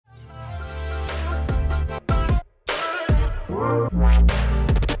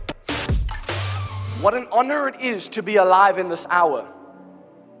What an honor it is to be alive in this hour.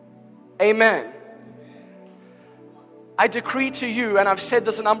 Amen. I decree to you, and I've said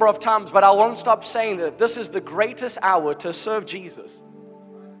this a number of times, but I won't stop saying that this is the greatest hour to serve Jesus.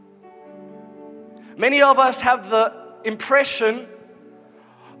 Many of us have the impression,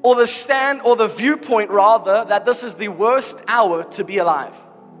 or the stand, or the viewpoint rather, that this is the worst hour to be alive.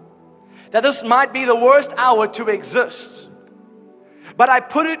 That this might be the worst hour to exist. But I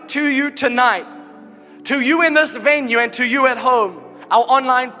put it to you tonight, to you in this venue and to you at home, our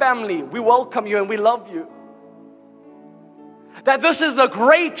online family, we welcome you and we love you. That this is the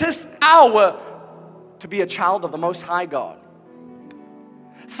greatest hour to be a child of the Most High God.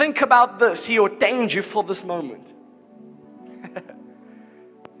 Think about this. He ordained you for this moment.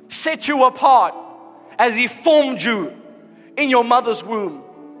 Set you apart as He formed you in your mother's womb.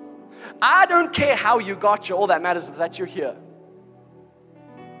 I don't care how you got here. All that matters is that you're here.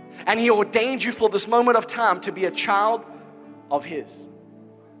 And He ordained you for this moment of time to be a child of His.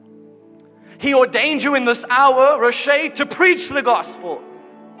 He ordained you in this hour, Roche, to preach the gospel.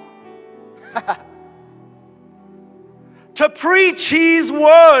 To preach His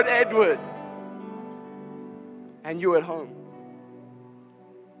word, Edward. And you at home.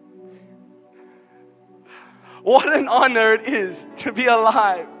 What an honor it is to be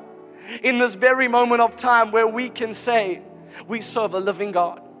alive in this very moment of time where we can say we serve a living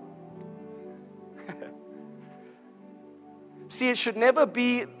God. See, we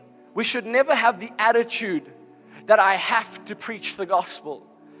should never have the attitude that I have to preach the gospel,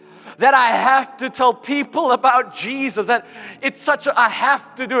 that I have to tell people about Jesus, that it's I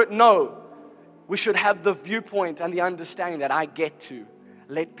have to do it. No, we should have the viewpoint and the understanding that I get to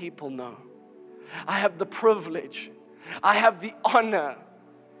let people know. I have the privilege. I have the honor.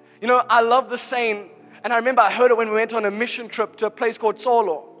 You know, I love the saying, and I remember I heard it when we went on a mission trip to a place called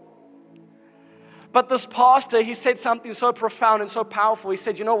Solo. But this pastor, he said something so profound and so powerful. He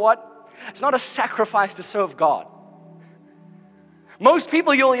said, you know what? It's not a sacrifice to serve God. Most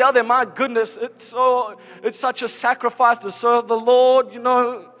people, you'll hear them, my goodness, it's such a sacrifice to serve the Lord, you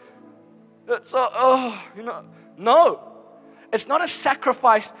know. No. It's not a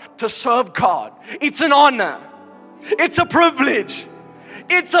sacrifice to serve God. It's an honor. It's a privilege.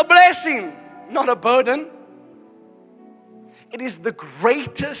 It's a blessing, not a burden. It is the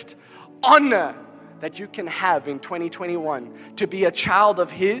greatest honor that you can have in 2021, to be a child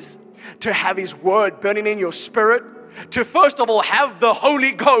of His, to have His word burning in your spirit, to first of all have the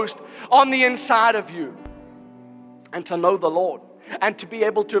Holy Ghost on the inside of you, and to know the Lord, and to be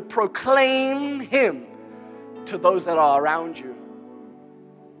able to proclaim Him to those that are around you.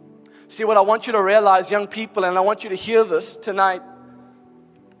 See, what I want you to realize, young people, and I want you to hear this tonight,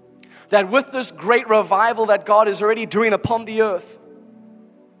 that with this great revival that God is already doing upon the earth,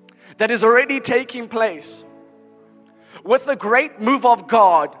 that is already taking place, with the great move of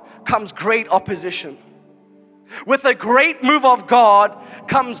God comes great opposition. With the great move of God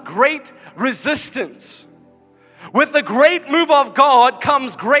comes great resistance. With the great move of God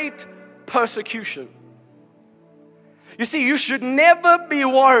comes great persecution. You see, you should never be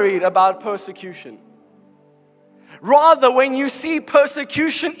worried about persecution. Rather, when you see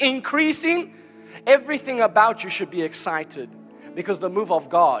persecution increasing, everything about you should be excited, because the move of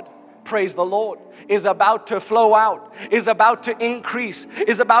God, praise the Lord, is about to flow out, is about to increase,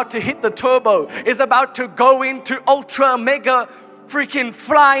 is about to hit the turbo, is about to go into ultra mega freaking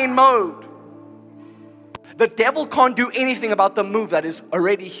flying mode. The devil can't do anything about the move that is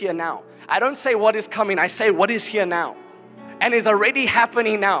already here now. I don't say what is coming, I say what is here now and is already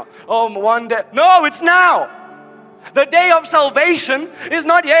happening now. Oh, one day. No, it's now. The day of salvation is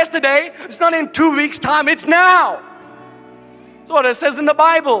not yesterday, it's not in 2 weeks' time, it's now. That's what it says in the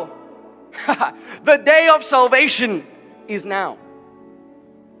Bible. The day of salvation is now.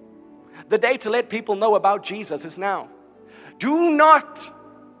 The day to let people know about Jesus is now. Do not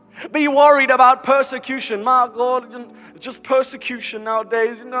be worried about persecution. My God, just persecution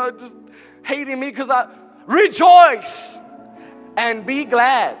nowadays, just hating me because I rejoice and be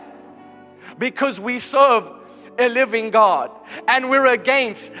glad, because we serve a living God and we're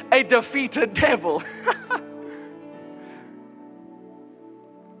against a defeated devil.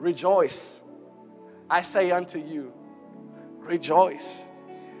 Rejoice, I say unto you, rejoice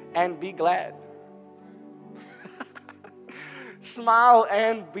and be glad. Smile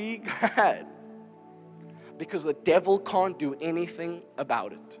and be glad, because the devil can't do anything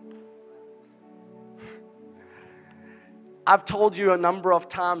about it. I've told you a number of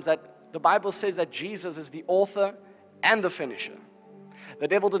times that the Bible says that Jesus is the author and the finisher. The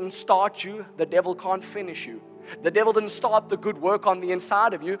devil didn't start you. The devil can't finish you. The devil didn't start the good work on the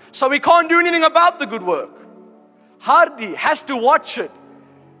inside of you, so he can't do anything about the good work. Hardy has to watch it.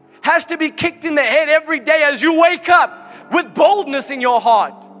 Has to be kicked in the head every day as you wake up with boldness in your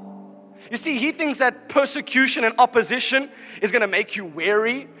heart. You see, he thinks that persecution and opposition is going to make you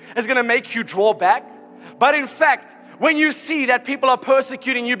weary, is going to make you draw back. But in fact, when you see that people are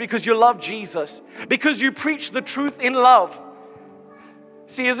persecuting you because you love Jesus, because you preach the truth in love.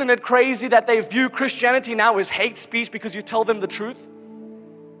 See, isn't it crazy that they view Christianity now as hate speech because you tell them the truth?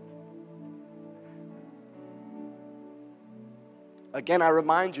 Again, I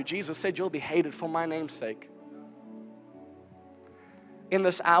remind you, Jesus said you'll be hated for my name's sake. In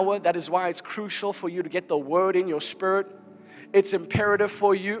this hour, that is why it's crucial for you to get the word in your spirit. It's imperative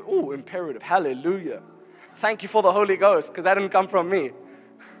for you. Ooh, imperative. Hallelujah. Thank you for the Holy Ghost, because that didn't come from me.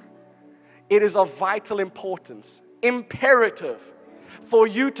 It is of vital importance, imperative, for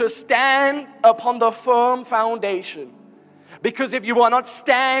you to stand upon the firm foundation. Because if you are not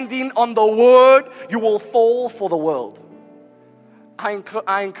standing on the word, you will fall for the world.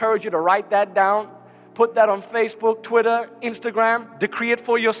 I encourage you to write that down. Put that on Facebook, Twitter, Instagram. Decree it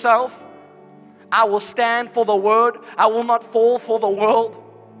for yourself. I will stand for the word. I will not fall for the world.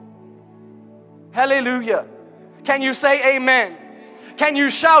 Hallelujah. Can you say amen? Can you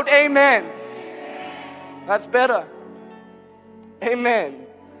shout amen? That's better. Amen.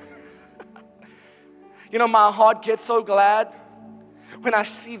 You know, my heart gets so glad when I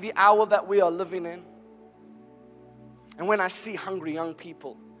see the hour that we are living in. And when I see hungry young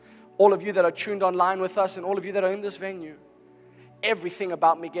people, all of you that are tuned online with us and all of you that are in this venue, everything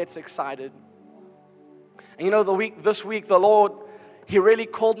about me gets excited. And you know, this week, the Lord, He really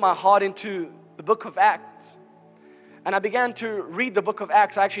called my heart into the book of Acts. And I began to read the book of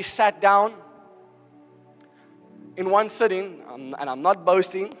Acts. I actually sat down in one sitting, and I'm not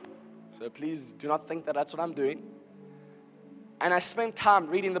boasting, so please do not think that that's what I'm doing. And I spent time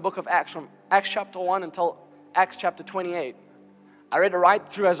reading the book of Acts, from Acts chapter 1 until Acts chapter 28. I read it right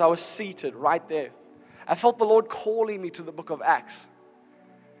through as I was seated right there. I felt the Lord calling me to the book of Acts,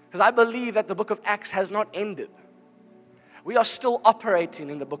 because I believe that the book of Acts has not ended. We are still operating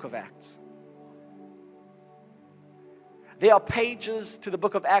in the book of Acts. There are pages to the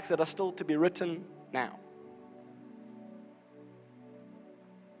book of Acts that are still to be written now.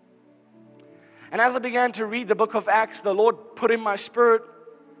 And as I began to read the book of Acts, the Lord put in my spirit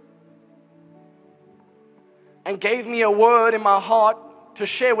and gave me a word in my heart to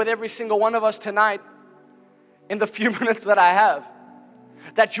share with every single one of us tonight in the few minutes that I have.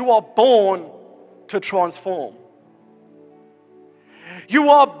 That you are born to transform. You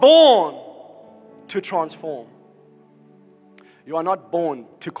are born to transform. You are not born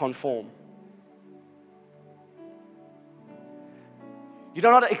to conform. You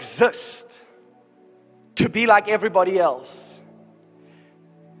do not exist to be like everybody else.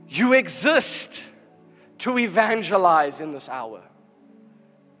 You exist to evangelize in this hour.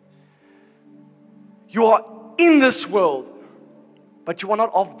 You are in this world, but you are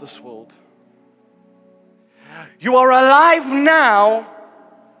not of this world. You are alive now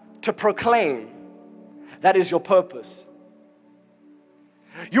to proclaim. That is your purpose.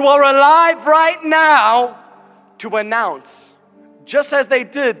 You are alive right now to announce, just as they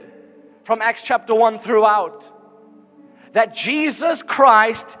did from Acts chapter 1 throughout, that Jesus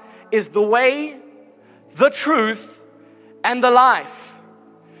Christ is the way, the truth, and the life.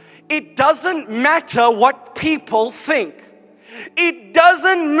 It doesn't matter what people think. It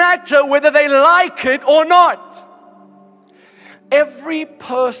doesn't matter whether they like it or not. Every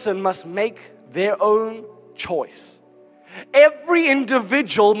person must make their own choice. Every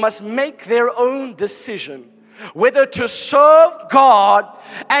individual must make their own decision whether to serve God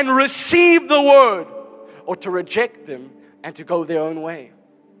and receive the word, or to reject them and to go their own way.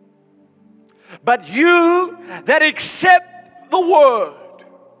 But you that accept the word,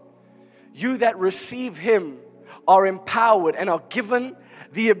 you that receive Him, are empowered and are given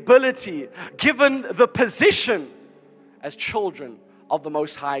the ability, given the position as children of the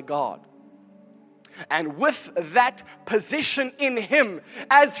Most High God. And with that position in Him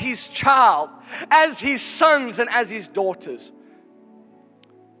as His child, as His sons and as His daughters,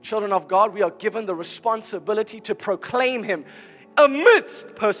 children of God, we are given the responsibility to proclaim Him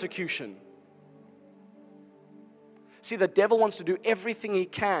amidst persecution. See, the devil wants to do everything he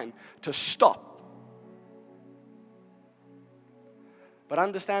can to stop. But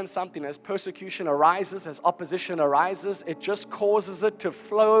understand something, as persecution arises, as opposition arises, it just causes it to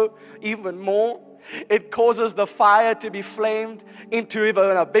flow even more. It causes the fire to be flamed into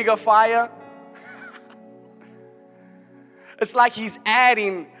even a bigger fire. It's like he's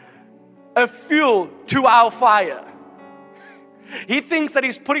adding a fuel to our fire. He thinks that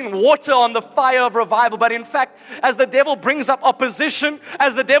he's putting water on the fire of revival, but in fact, as the devil brings up opposition,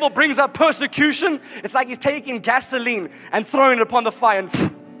 as the devil brings up persecution, it's like he's taking gasoline and throwing it upon the fire. And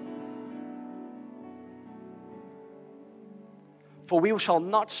for we shall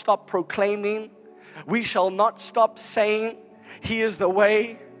not stop proclaiming, we shall not stop saying, He is the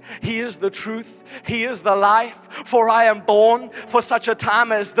way, He is the truth, He is the life. For I am born for such a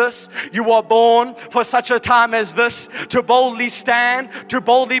time as this. You are born for such a time as this, to boldly stand, to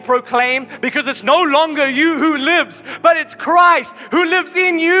boldly proclaim, because it's no longer you who lives, but it's Christ who lives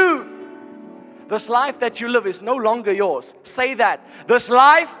in you. This life that you live is no longer yours. Say that. This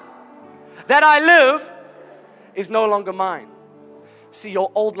life that I live is no longer mine. See,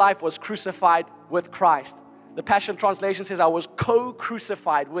 your old life was crucified with Christ. The Passion Translation says, I was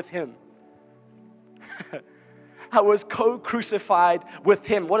co-crucified with Him. I was co-crucified with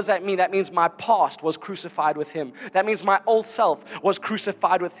Him. What does that mean? That means my past was crucified with Him. That means my old self was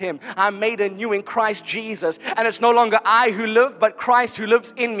crucified with Him. I'm made anew in Christ Jesus. And it's no longer I who live, but Christ who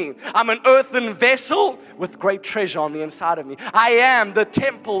lives in me. I'm an earthen vessel with great treasure on the inside of me. I am the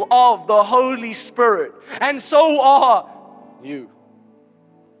temple of the Holy Spirit. And so are you.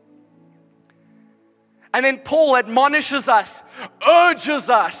 And then Paul admonishes us, urges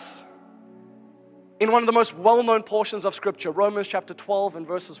us in one of the most well-known portions of Scripture, Romans chapter 12 and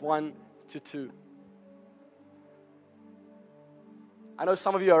verses 1 to 2. I know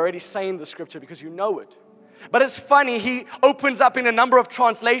some of you are already saying the Scripture because you know it. But it's funny, he opens up in a number of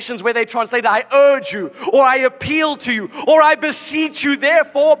translations where they translate, I urge you, or I appeal to you, or I beseech you,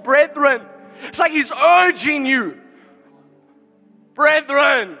 therefore, brethren. It's like he's urging you,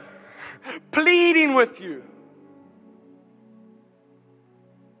 brethren, pleading with you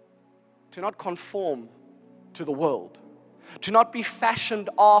to not conform to the world, to not be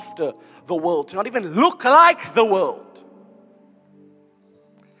fashioned after the world, to not even look like the world,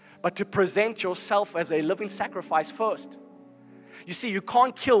 but to present yourself as a living sacrifice first. You see, you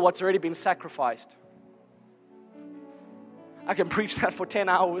can't kill what's already been sacrificed. I can preach that for 10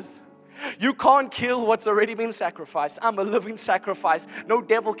 hours. You can't kill what's already been sacrificed. I'm a living sacrifice. No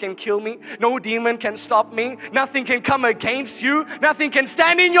devil can kill me. No demon can stop me. Nothing can come against you. Nothing can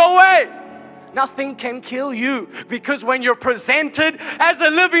stand in your way. Nothing can kill you, because when you're presented as a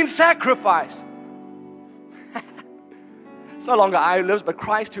living sacrifice, it's no longer I who lives, but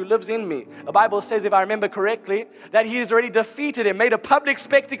Christ who lives in me. The Bible says, if I remember correctly, that He has already defeated Him, made a public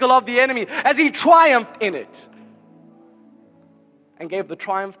spectacle of the enemy as He triumphed in it, and gave the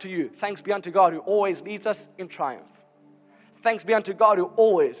triumph to you. Thanks be unto God who always leads us in triumph. Thanks be unto God who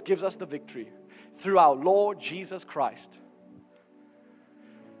always gives us the victory through our Lord Jesus Christ.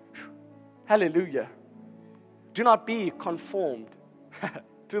 Hallelujah. Do not be conformed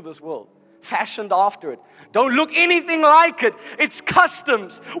to this world, fashioned after it. Don't look anything like it. It's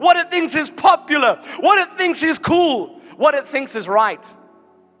customs, what it thinks is popular, what it thinks is cool, what it thinks is right.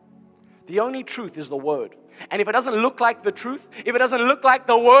 The only truth is the Word. And if it doesn't look like the truth, if it doesn't look like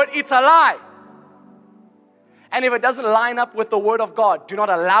the Word, it's a lie. And if it doesn't line up with the Word of God, do not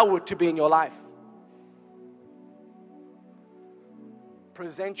allow it to be in your life.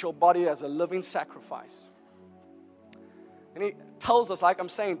 Present your body as a living sacrifice. And He tells us, like I'm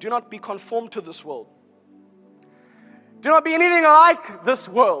saying, do not be conformed to this world. Do not be anything like this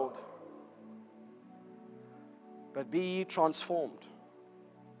world, but be ye transformed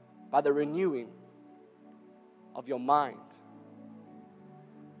by the renewing of your mind.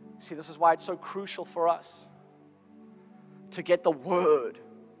 See, this is why it's so crucial for us to get the Word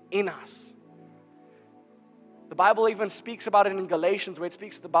in us. The Bible even speaks about it in Galatians, where it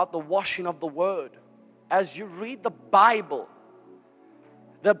speaks about the washing of the Word. As you read the Bible,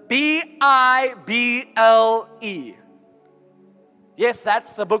 the B-I-B-L-E. Yes,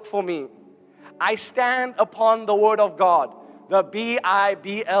 that's the book for me. I stand upon the Word of God. The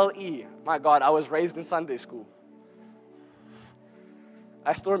B-I-B-L-E. My God, I was raised in Sunday school.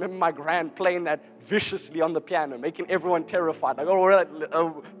 I still remember my grand playing that viciously on the piano, making everyone terrified. Like,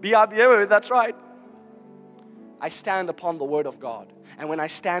 oh, B-I-B-L-E, that's right. I stand upon the Word of God. And when I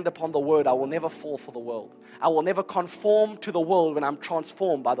stand upon the Word, I will never fall for the world. I will never conform to the world when I'm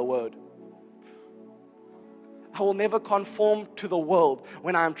transformed by the Word. I will never conform to the world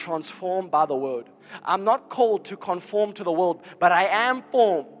when I am transformed by the Word. I'm not called to conform to the world, but I am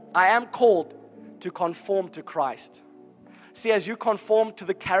called to conform to Christ. See, as you conform to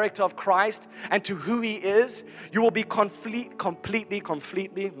the character of Christ and to who He is, you will be completely,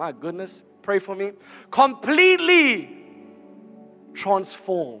 my goodness, pray for me, completely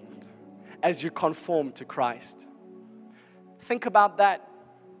transformed as you conform to Christ. Think about that.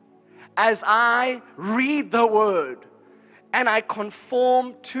 As I read the Word and I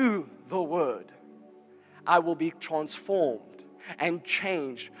conform to the Word, I will be transformed and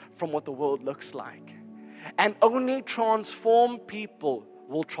changed from what the world looks like. And only transformed people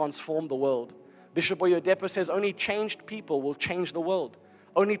will transform the world. Bishop Oyedepo says only changed people will change the world.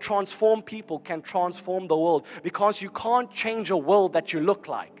 Only transformed people can transform the world, because you can't change a world that you look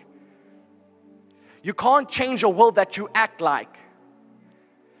like. You can't change a world that you act like.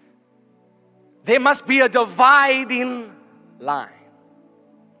 There must be a dividing line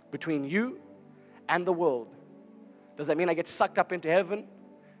between you and the world. Does that mean I get sucked up into heaven?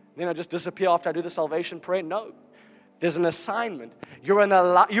 Then I just disappear after I do the salvation prayer? No. There's an assignment. You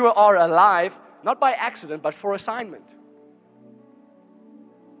are alive, not by accident, but for assignment.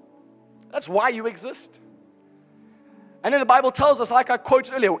 That's why you exist. And then the Bible tells us, like I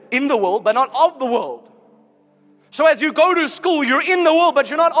quoted earlier, in the world, but not of the world. So as you go to school, you're in the world, but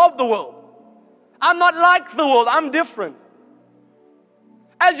you're not of the world. I'm not like the world, I'm different.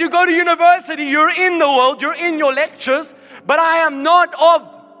 As you go to university, you're in the world, you're in your lectures, but I am not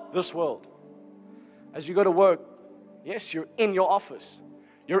of this world. As you go to work, yes, you're in your office.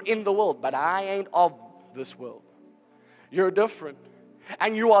 You're in the world, but I ain't of this world. You're different.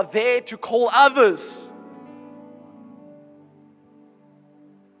 And you are there to call others.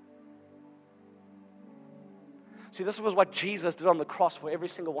 See, this was what Jesus did on the cross for every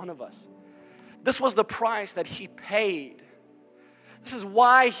single one of us. This was the price that He paid. This is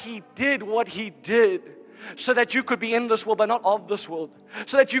why He did what He did, so that you could be in this world but not of this world,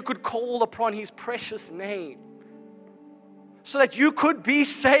 so that you could call upon His precious name, so that you could be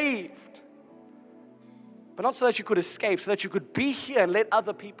saved, but not so that you could escape, so that you could be here and let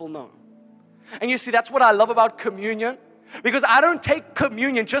other people know. And you see, that's what I love about communion. Because I don't take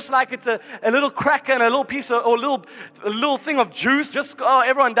communion just like it's a little cracker and a little piece of, or a little thing of juice. Just, oh,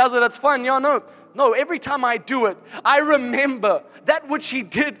 everyone does it, it's fun. Yeah, no, every time I do it, I remember that which He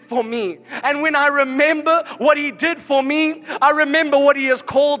did for me. And when I remember what He did for me, I remember what He has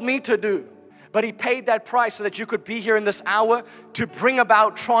called me to do. But He paid that price so that you could be here in this hour to bring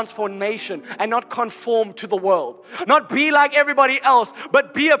about transformation and not conform to the world. Not be like everybody else,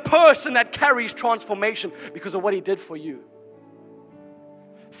 but be a person that carries transformation because of what He did for you.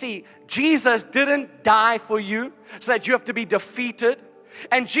 See, Jesus didn't die for you so that you have to be defeated.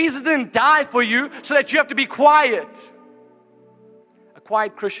 And Jesus didn't die for you so that you have to be quiet. A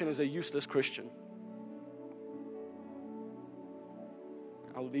quiet Christian is a useless Christian.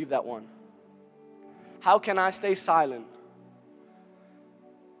 I'll leave that one. How can I stay silent?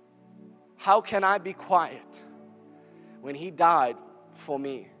 How can I be quiet when He died for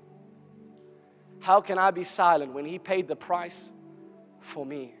me? How can I be silent when He paid the price for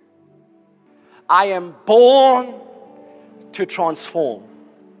me? I am born to transform.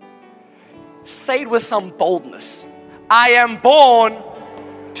 Say it with some boldness. I am born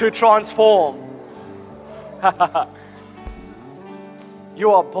to transform.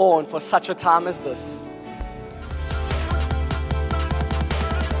 You are born for such a time as this.